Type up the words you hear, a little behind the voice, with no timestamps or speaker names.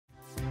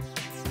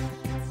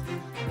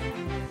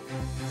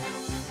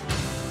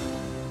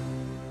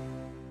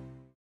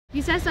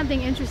You said something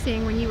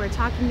interesting when you were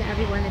talking to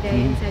everyone today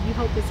and said you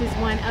hope this is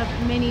one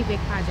of many big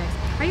projects.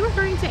 Are you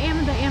referring to the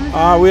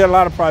Amazon? We have a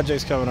lot of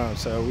projects coming on,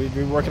 so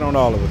we're working on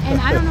all of them.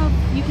 And I don't know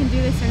if you can do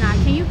this or not.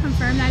 Can you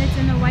confirm that it's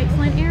in the White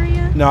Flint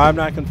area? No, I'm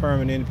not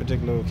confirming any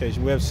particular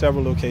location. We have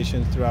several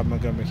locations throughout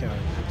Montgomery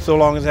County. So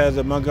long as it has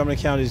a Montgomery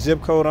County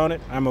zip code on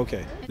it, I'm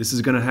okay. This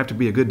is going to have to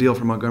be a good deal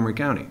for Montgomery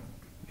County,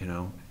 you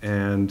know,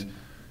 and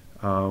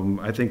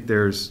I think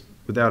there's,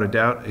 without a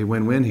doubt, a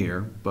win-win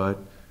here, but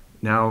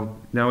now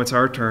it's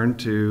our turn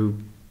to,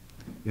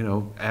 you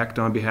know, act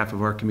on behalf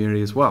of our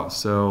community as well.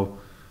 So,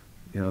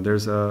 you know,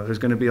 there's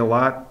going to be a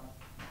lot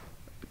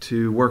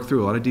to work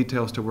through, a lot of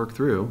details to work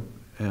through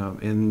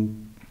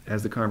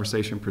as the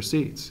conversation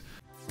proceeds.